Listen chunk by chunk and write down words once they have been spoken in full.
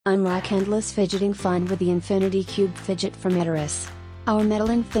Unlock endless fidgeting fun with the Infinity Cube Fidget from Iteris. Our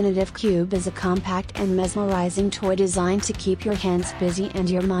metal infinitive cube is a compact and mesmerizing toy designed to keep your hands busy and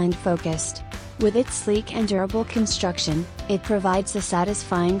your mind focused. With its sleek and durable construction, it provides a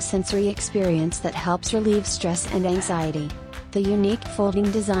satisfying sensory experience that helps relieve stress and anxiety. The unique folding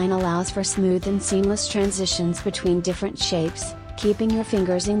design allows for smooth and seamless transitions between different shapes, keeping your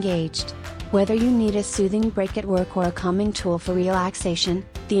fingers engaged. Whether you need a soothing break at work or a calming tool for relaxation,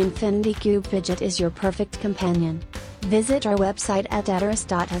 the Infinity Cube Fidget is your perfect companion. Visit our website at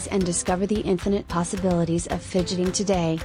iteris.us and discover the infinite possibilities of fidgeting today.